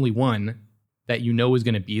you're the only one that you know is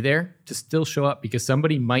going to be there, to still show up, because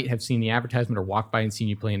somebody might have seen the advertisement or walked by and seen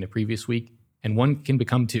you play in the previous week, and one can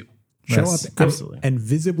become two. Show up and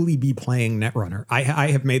visibly be playing Netrunner.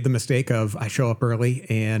 I have made the mistake of I show up early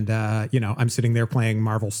and, I'm sitting there playing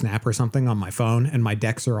Marvel Snap or something on my phone, and my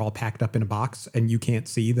decks are all packed up in a box, and you can't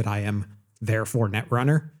see that I am there for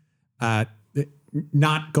Netrunner.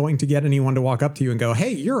 Not going to get anyone to walk up to you and go,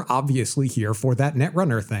 hey, you're obviously here for that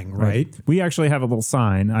Netrunner thing, right? We actually have a little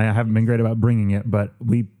sign. I haven't been great about bringing it, but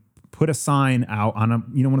we put a sign out on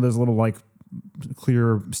one of those little like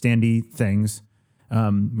clear standy things.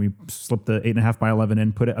 We slipped the 8.5 by 11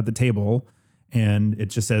 in, put it at the table, and it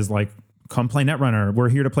just says like, come play Netrunner. We're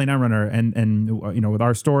here to play Netrunner. And with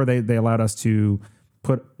our store, they allowed us to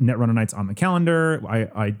put Netrunner nights on the calendar.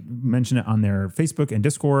 I mentioned it on their Facebook and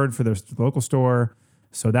Discord for their local store.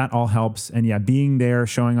 So that all helps. And yeah, being there,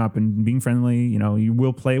 showing up and being friendly, you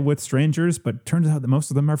will play with strangers, but turns out that most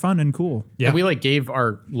of them are fun and cool. Yeah. And we gave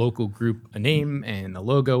our local group a name and a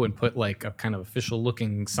logo and put a kind of official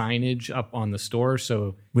looking signage up on the store.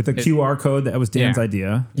 So with a QR code, that was Dan's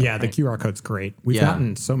idea. Yeah. The QR code's great. We've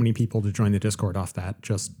gotten so many people to join the Discord off that,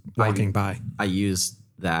 just walking by. I use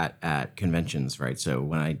that at conventions, right? So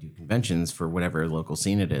when I do conventions for whatever local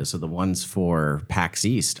scene it is, so the ones for PAX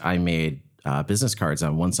East, I made business cards.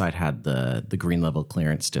 On one side had the green level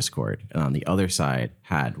clearance Discord, and on the other side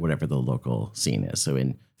had whatever the local scene is. So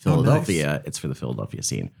in Philadelphia, it's for the Philadelphia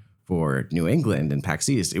scene. For New England and PAX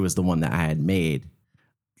East, it was the one that I had made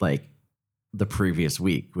the previous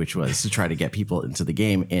week, which was to try to get people into the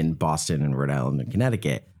game in Boston and Rhode Island and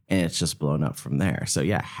Connecticut, and it's just blown up from there. So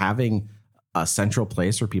yeah, having a central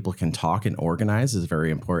place where people can talk and organize is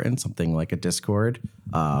very important. Something like a Discord,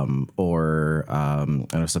 or I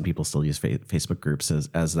know some people still use Facebook groups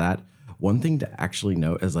as that. One thing to actually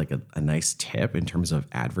note as a nice tip in terms of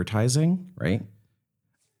advertising, right?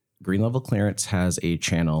 Green Level Clearance has a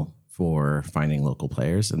channel for finding local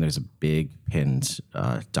players, and there's a big pinned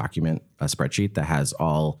document, a spreadsheet that has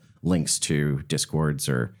all links to Discords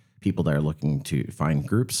or people that are looking to find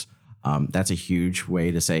groups. That's a huge way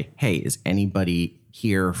to say, hey, is anybody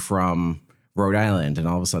here from Rhode Island? And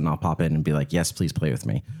all of a sudden I'll pop in and be like, yes, please play with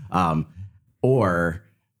me. Or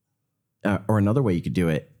another way you could do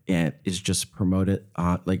it is just promote it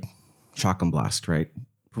like Shock and Blast, right?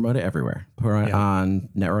 Promote it everywhere. Promote it on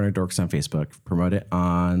Netrunner Dorks on Facebook. Promote it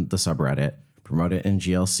on the subreddit. Promote it in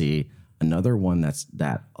GLC. Another one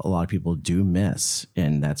that a lot of people do miss,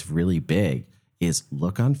 and that's really big, is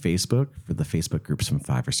look on Facebook for the Facebook groups from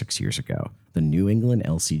 5 or 6 years ago. The New England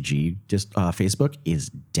LCG Facebook is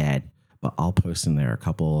dead, but I'll post in there a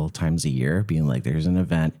couple times a year being like, there's an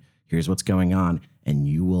event, here's what's going on, and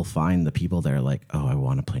you will find the people that are like, oh, I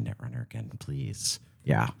want to play Netrunner again, please.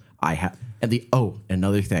 Yeah, I have. And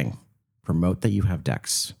another thing, promote that you have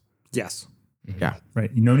decks. Yes. Yeah.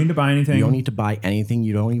 Right. You don't need to buy anything. You don't need to buy anything.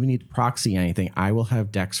 You don't even need to proxy anything. I will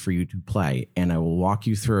have decks for you to play, and I will walk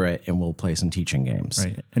you through it, and we'll play some teaching games.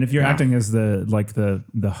 Right. And if you're acting as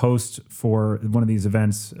the host for one of these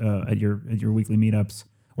events at your weekly meetups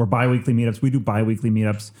or bi-weekly meetups, we do bi-weekly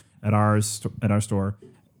meetups at our store,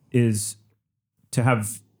 is to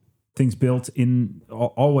have things built in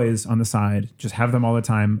always on the side. Just have them all the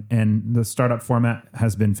time. And the startup format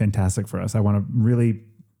has been fantastic for us. I want to really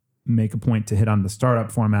make a point to hit on the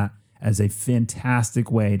startup format as a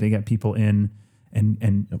fantastic way to get people in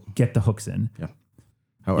and get the hooks in. Yeah.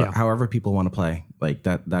 However people want to play, like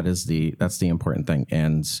that's the important thing.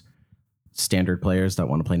 And standard players that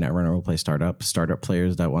want to play Netrunner will play startup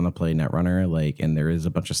players that want to play Netrunner, and there is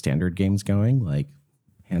a bunch of standard games going,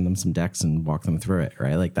 hand them some decks and walk them through it.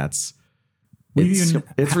 Right.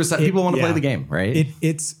 People want to play the game, right?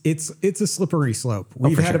 It's a slippery slope.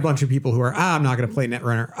 We've had a bunch of people who are, I'm not going to play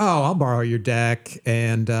Netrunner. Oh, I'll borrow your deck.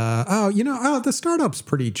 And, the startup's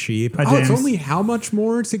pretty cheap. It's only how much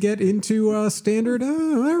more to get into standard?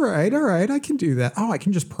 Oh, all right. I can do that. Oh, I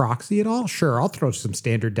can just proxy it all. Sure. I'll throw some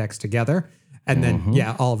standard decks together. And then,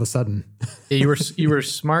 all of a sudden. You were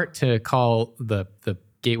smart to call the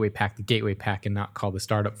gateway pack the gateway pack and not call the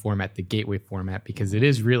startup format the gateway format, because it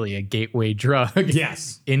is really a gateway drug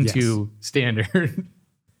into standard.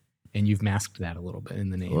 And you've masked that a little bit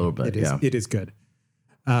in the name. A little bit, It is good.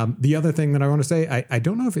 The other thing that I want to say, I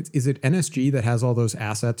don't know if is it NSG that has all those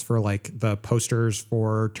assets for the posters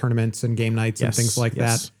for tournaments and game nights and things like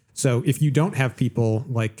that. So if you don't have people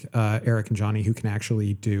like Eric and Johnny who can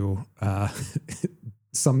actually do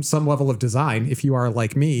some level of design, if you are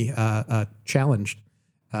like me, challenged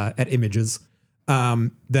at images,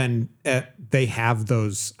 then they have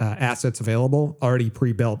those assets available already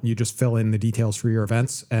pre-built. You just fill in the details for your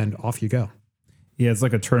events and off you go. Yeah, it's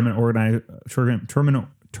like a tournament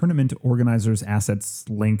organizers assets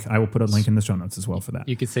link. I will put a link in the show notes as well for that.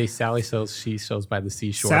 You could say Sally sells seashells by the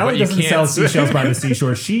seashore. Sally doesn't sell seashells by the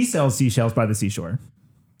seashore. She sells seashells by the seashore.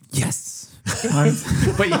 Yes.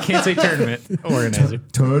 But you can't say tournament organizer.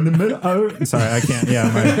 Tournament. Sorry, I can't.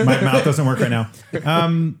 Yeah, my mouth doesn't work right now.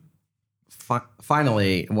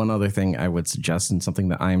 Finally, one other thing I would suggest, and something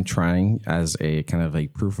that I'm trying as a kind of a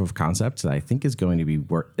proof of concept that I think is going to be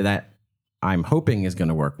that I'm hoping is going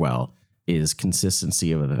to work well, is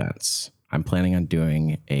consistency of events. I'm planning on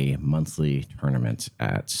doing a monthly tournament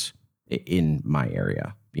in my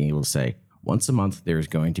area, being able to say once a month there's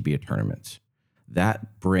going to be a tournament.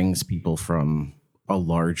 That brings people from a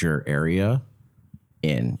larger area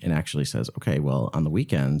in and actually says, okay, well, on the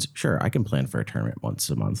weekends, sure, I can plan for a tournament once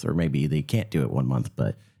a month, or maybe they can't do it 1 month.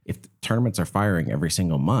 But if the tournaments are firing every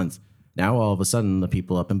single month, now all of a sudden the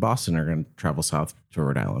people up in Boston are going to travel south to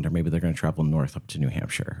Rhode Island, or maybe they're going to travel north up to New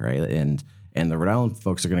Hampshire, right? And the Rhode Island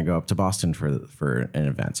folks are going to go up to Boston for an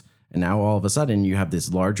event. And now all of a sudden you have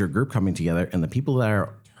this larger group coming together, and the people that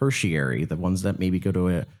are tertiary, the ones that maybe go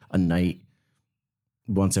to a night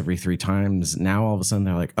once every 3 times, now all of a sudden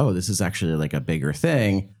they're like, oh, this is actually like a bigger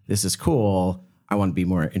thing. This is cool. I want to be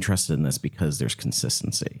more interested in this because there's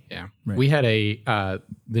consistency. Yeah. Right. We had the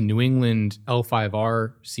New England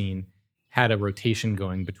L5R scene had a rotation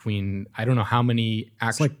going between, I don't know how many.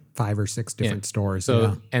 It's like 5 or 6 different stores.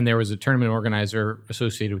 So, and there was a tournament organizer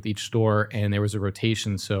associated with each store, and there was a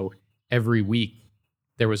rotation. So every week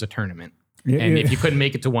there was a tournament. And if you couldn't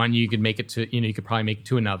make it to one, you could make it to, you could probably make it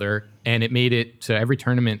to another. And it made it so every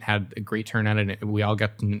tournament had a great turnout, and we all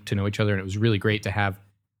got to know each other. And it was really great to have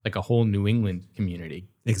like a whole New England community.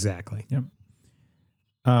 Exactly. Yep.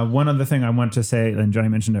 One other thing I want to say, and Johnny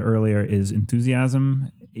mentioned it earlier, is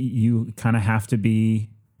enthusiasm. You kind of have to be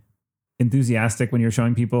enthusiastic when you're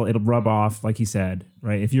showing people. It'll rub off, like he said,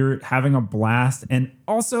 right? If you're having a blast, and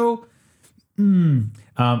also, I'm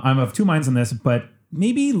of 2 minds on this, but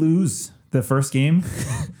maybe lose the first game.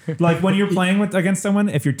 Like when you're playing against someone,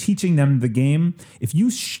 if you're teaching them the game, if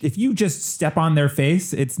you just step on their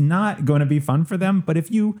face, it's not going to be fun for them. But if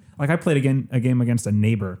you, like, I played a game against a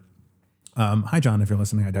neighbor. Hi, John, if you're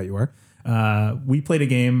listening, I doubt you are. We played a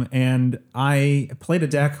game, and I played a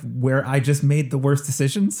deck where I just made the worst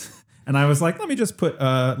decisions. And I was like, let me just put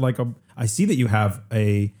I see that you have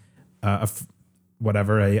a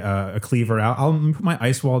cleaver out. I'll put my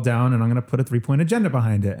ice wall down, and I'm going to put a 3-point agenda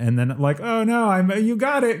behind it. And then like, oh no, you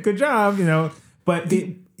got it. Good job. But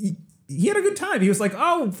he had a good time. He was like,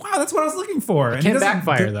 oh wow, that's what I was looking for. It can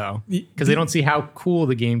backfire though, because they don't see how cool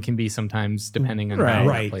the game can be sometimes depending on how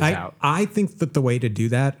it plays out. I think that the way to do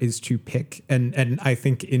that is to pick, and I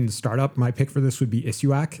think in startup, my pick for this would be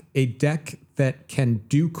Isuak, a deck that can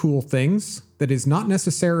do cool things that is not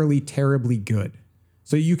necessarily terribly good.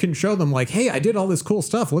 So you can show them like, hey, I did all this cool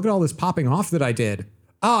stuff. Look at all this popping off that I did.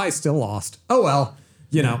 Oh, I still lost. Oh, well,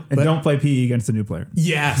 And don't play PE against a new player.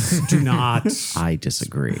 Yes, do not. I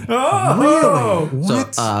disagree. Oh, really?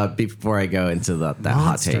 What? So before I go into that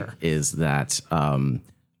hot take is that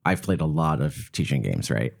I've played a lot of teaching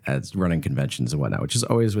games, right? As running conventions and whatnot, which is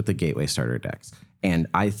always with the gateway starter decks. And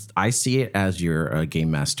I see it as you're a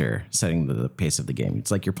game master setting the pace of the game.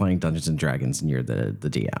 It's like you're playing Dungeons and Dragons and you're the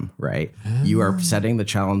DM, right? Oh. You are setting the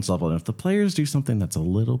challenge level. And if the players do something that's a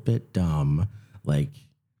little bit dumb, like,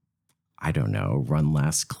 I don't know, run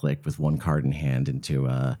last click with 1 card in hand into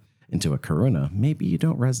a Karuna, maybe you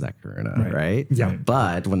don't res that Karuna, right? Yeah.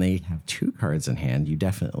 But when they have 2 cards in hand, you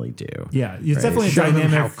definitely do. Yeah, it's definitely a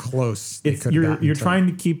dynamic. How close you're trying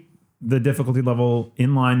to keep the difficulty level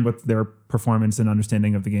in line with their performance and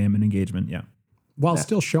understanding of the game and engagement. Yeah. While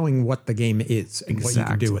still showing what the game is and what you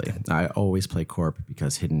can do with it. I always play Corp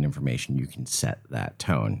because hidden information, you can set that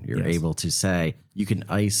tone. You're able to say, you can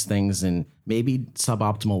ice things in maybe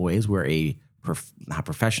suboptimal ways where not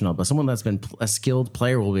professional, but someone that's been a skilled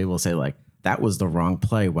player will be able to say like, that was the wrong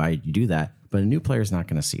play. Why did you do that? But a new player is not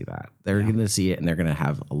going to see that. They're going to see it, and they're going to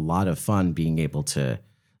have a lot of fun being able to,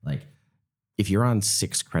 like, if you're on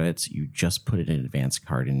 6 credits, you just put an advanced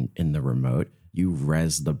card in the remote. You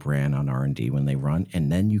res the brand on R&D when they run,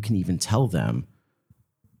 and then you can even tell them,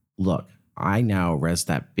 look, I now res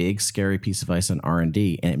that big scary piece of ice on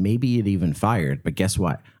R&D, and maybe it even fired, but guess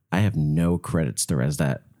what? I have no credits to res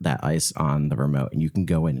that ice on the remote, and you can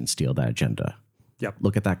go in and steal that agenda. Yep.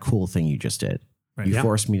 Look at that cool thing you just did. Right. You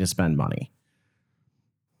forced me to spend money.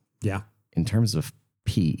 Yeah. In terms of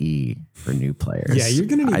PE for new players. Yeah, you're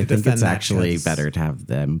gonna need to I think defend it's that actually 'cause- better to have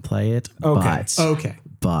them play it. Okay.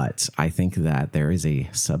 But, but I think that there is a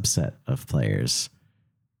subset of players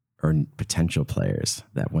or potential players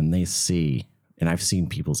that when they see, and I've seen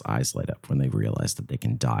people's eyes light up when they realize that they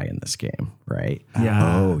can die in this game, right?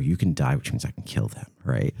 Yeah. Oh, you can die, which means I can kill them,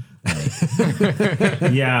 right?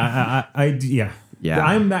 Yeah. Yeah.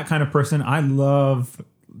 I'm that kind of person. I love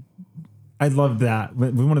that.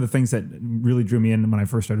 One of the things that really drew me in when I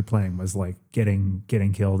first started playing was like getting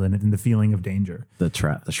killed and the feeling of danger. The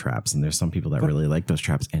traps, and there's some people that really like those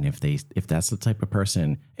traps. And if that's the type of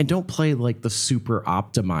person, and don't play like the super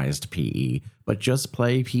optimized PE, but just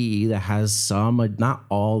play PE that has some, not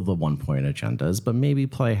all the 1 point agendas, but maybe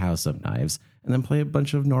play House of Knives, and then play a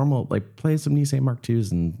bunch of normal, like play some Nisei Mark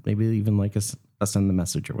IIs, and maybe even like a Send the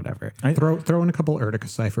Message or whatever. Throw in a couple Erdica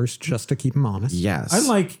ciphers just to keep them honest. Yes, I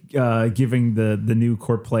like giving the new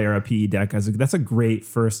Corp player a PE deck that's a great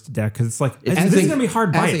first deck because it's like this is gonna be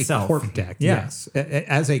hard by itself. As a Corp deck, yes.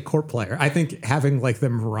 As a Corp player, I think having like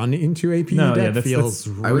them run into a PE deck feels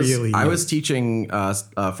really. I was teaching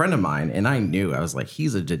a friend of mine, and I knew, I was like,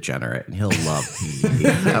 he's a degenerate, and he'll love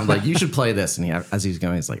PE. I'm like, you should play this, and as he's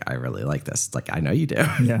going, he's like, I really like this. It's like, I know you do.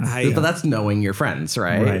 Yeah, but that's knowing your friends,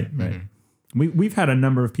 right? Right. We've had a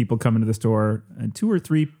number of people come into the store, 2 or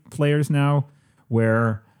 3 players now,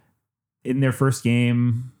 where in their first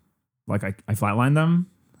game, like I flatlined them,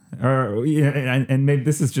 and maybe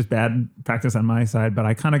this is just bad practice on my side, but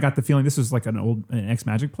I kind of got the feeling this was like an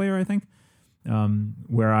ex-Magic player, I think,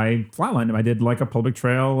 where I flatlined him. I did like a Public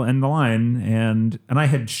Trail and the line, and I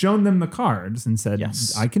had shown them the cards and said,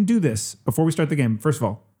 yes, I can do this before we start the game. First of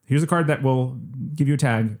all, here's a card that will give you a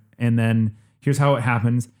tag, and then here's how it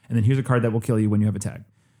happens, and then here's a card that will kill you when you have a tag.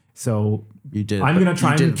 So you did. I'm going to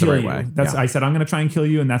try and kill you. I said I'm going to try and kill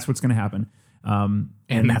you, and that's what's going to happen.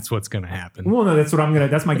 And that's what's going to happen. Well, no,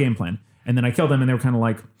 that's my game plan. And then I killed them, and they were kind of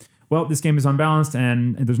like, well, this game is unbalanced,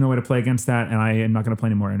 and there's no way to play against that, and I am not going to play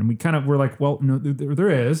anymore. And we kind of were like, well, no,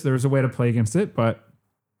 there's a way to play against it, but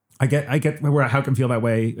I get where how I can feel that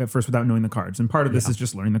way at first without knowing the cards. And part of this is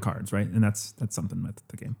just learning the cards, right? And that's something with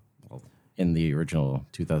the game. Well, in the original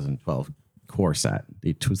 2012 core set,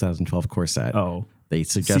 they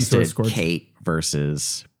suggested Kate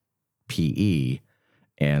versus PE,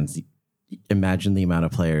 and imagine the amount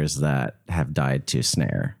of players that have died to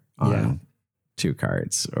Snare on 2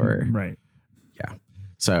 cards, or right. Yeah.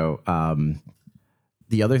 So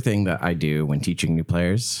the other thing that I do when teaching new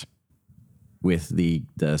players with the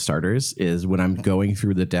starters is when I'm going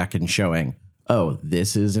through the deck and showing, oh,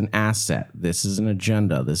 this is an asset, this is an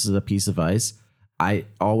agenda, this is a piece of ice. I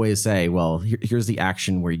always say, well, here's the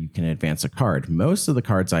action where you can advance a card. Most of the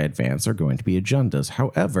cards I advance are going to be agendas.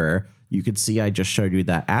 However, you could see I just showed you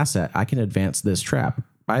that asset. I can advance this trap.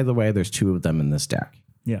 By the way, there's 2 of them in this deck.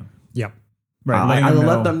 Yeah. Yep. Right. I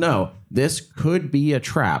let them know this could be a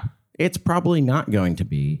trap. It's probably not going to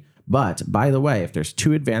be. But by the way, if there's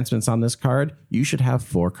 2 advancements on this card, you should have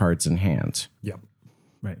 4 cards in hand. Yep.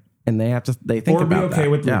 Right. And they think or about be okay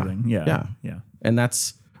that. with losing. Yeah. And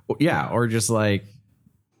that's, or just like,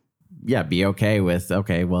 be okay with,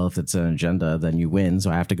 okay, well, if it's an agenda, then you win, so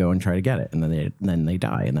I have to go and try to get it. And then they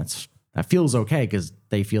die. And that feels okay because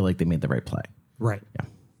they feel like they made the right play. Right. Yeah.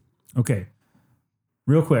 Okay.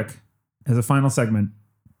 Real quick, as a final segment,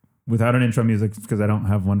 without an intro music, because I don't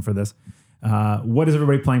have one for this, what is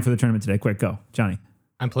everybody playing for the tournament today? Quick, go. Johnny.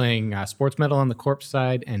 I'm playing Sports Metal on the Corpse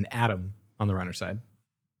side and Adam on the Runner side.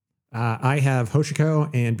 I have Hoshiko,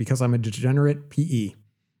 and because I'm a degenerate, PE.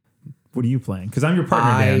 What are you playing? Because I'm your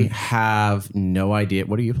partner, I Dan. have no idea.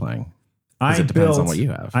 What are you playing? It depends on what you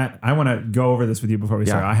have. I want to go over this with you before we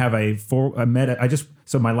start. I have a meta.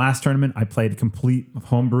 So my last tournament, I played complete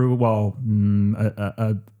homebrew. Well,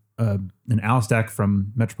 an Alice deck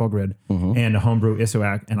from Metropole Grid and a homebrew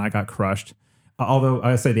Isuak, and I got crushed. Although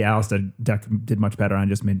I say the Alice deck did much better. I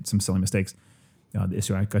just made some silly mistakes. The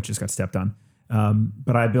Isuak just got stepped on.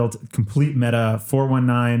 But I built complete meta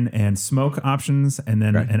 419 and smoke options, and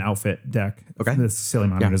then an outfit deck. Okay, this silly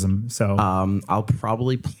monotism. So I'll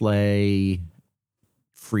probably play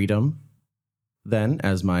Freedom then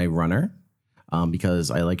as my runner, because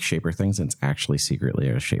I like shaper things, and it's actually secretly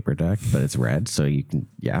a shaper deck, but it's red, so you can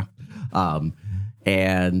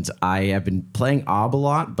and I have been playing Ob a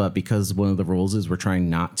lot, but because one of the rules is we're trying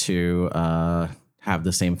not to have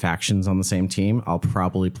the same factions on the same team, I'll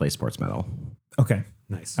probably play Sports Metal. Okay.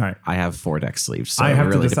 Nice. All right. I have 4 deck sleeves, so I have it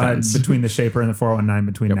really to decide depends. between the Shaper and the 419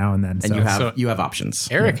 between now and then. And you have options.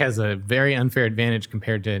 Eric has a very unfair advantage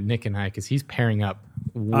compared to Nick and I because he's pairing up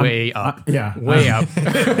way up. Yeah. Way up.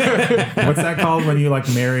 What's that called when you like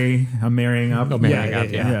marry? I'm marrying up. Oh, marrying up.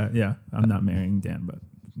 Yeah. Yeah. I'm not marrying Dan, but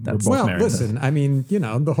we're both Well, married. listen, I mean,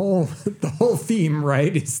 the whole theme,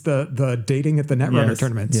 right, is the dating at the Netrunner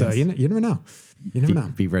tournament. So you never know. You never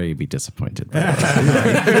know. Be ready to be disappointed.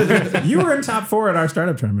 You were in top 4 at our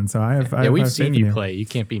startup tournament, so I have. We've seen you play. You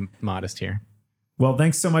can't be modest here. Well,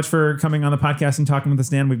 thanks so much for coming on the podcast and talking with us,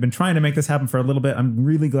 Dan. We've been trying to make this happen for a little bit. I'm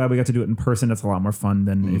really glad we got to do it in person. It's a lot more fun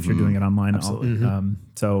than if you're doing it online. Absolutely.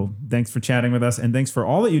 So thanks for chatting with us, and thanks for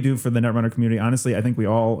all that you do for the Netrunner community. Honestly, I think we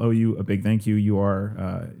all owe you a big thank you. You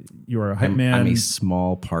are a hype man. I'm a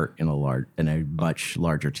small part in a much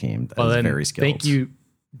larger team that is very skilled. Thank you,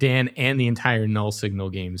 Dan, and the entire Null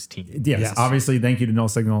Signal Games team. Yes, obviously, thank you to Null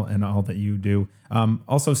Signal and all that you do.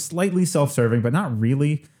 Also, slightly self-serving, but not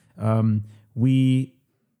really. We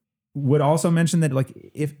would also mention that,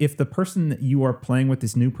 like, if the person that you are playing with,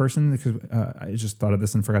 this new person, because I just thought of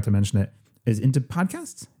this and forgot to mention it, is into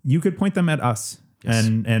podcasts, you could point them at us. Yes.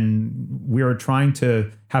 And we are trying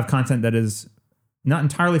to have content that is not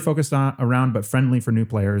entirely focused around, but friendly for new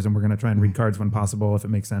players. And we're going to try and read cards when possible, if it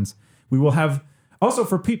makes sense. We will have also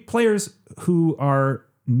for players who are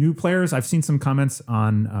new players. I've seen some comments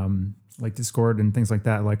on like Discord and things like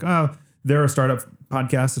that. Like, oh, they're a startup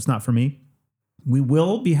podcast. It's not for me. We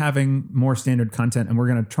will be having more standard content, and we're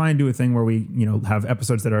going to try and do a thing where we, have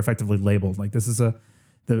episodes that are effectively labeled. Like this is the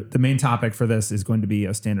main topic for this is going to be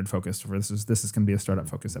a standard focus. For this is going to be a startup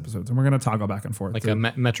focus episodes, and we're going to toggle back and forth, like a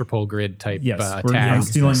Metropole grid type. Yes, tag.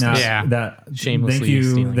 stealing that. Yeah, that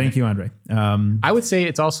shamelessly. Thank you, Andre. I would say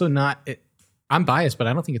it's also not. I'm biased, but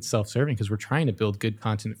I don't think it's self-serving because we're trying to build good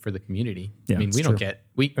content for the community. Yeah, I mean,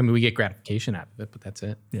 we get gratification out of it, but that's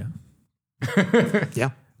it. Yeah. Yeah.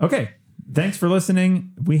 Okay. Thanks for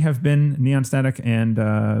listening. We have been Neon Static, and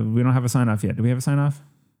we don't have a sign off yet. Do we have a sign off?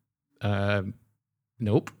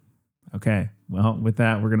 Nope. Okay. Well, with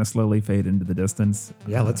that, we're going to slowly fade into the distance.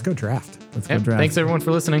 Yeah, let's go draft. Let's go draft. Thanks everyone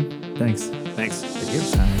for listening. Thanks. Thanks.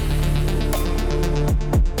 Thank you.